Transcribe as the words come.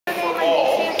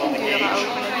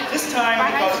This time,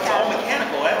 because it's all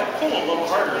mechanical, I have to pull a little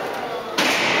harder.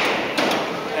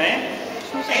 Okay?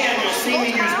 And you'll see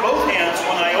me use both hands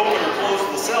when I open or close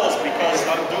the cells because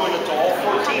I'm doing it to all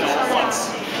 14 all at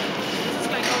once.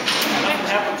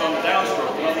 Nothing happens on the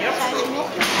downstroke, but on the upstroke.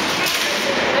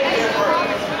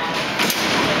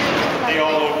 They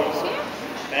all open.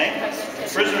 Okay?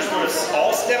 Prisoners would have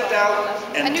all stepped out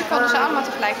and nu konden ze allemaal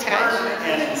tegelijkertijd.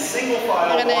 and in single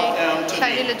file walk down to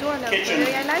the kitchen. Wil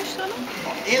jij luisteren?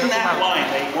 In that line,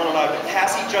 they weren't allowed to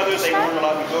pass each other, they weren't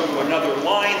allowed to go to another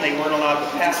line, they weren't allowed to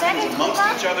pass things amongst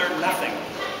each other, nothing.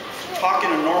 Talk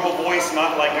in a normal voice,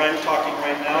 not like I'm talking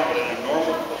right now, but in a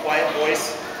normal, quiet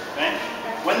voice. Okay?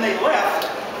 When they left,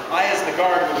 I as the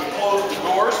guard would have closed the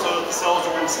doors so that the cells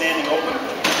weren't standing open.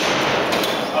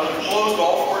 I would have closed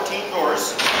all 14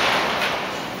 doors.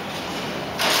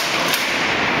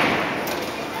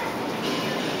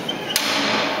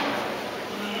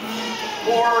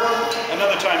 Or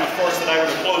another time, of course, that I would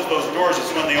have closed those doors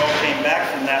is when they all came back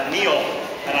from that meal,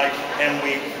 and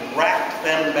we racked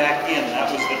them back in.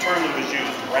 That was the term that was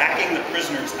used, racking the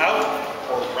prisoners out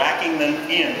or racking them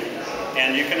in.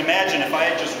 And you can imagine if I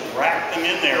had just racked them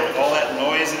in there with all that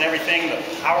noise and everything, the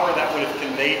power that would have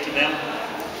conveyed to them.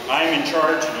 I'm in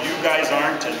charge, you guys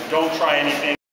aren't, and don't try anything.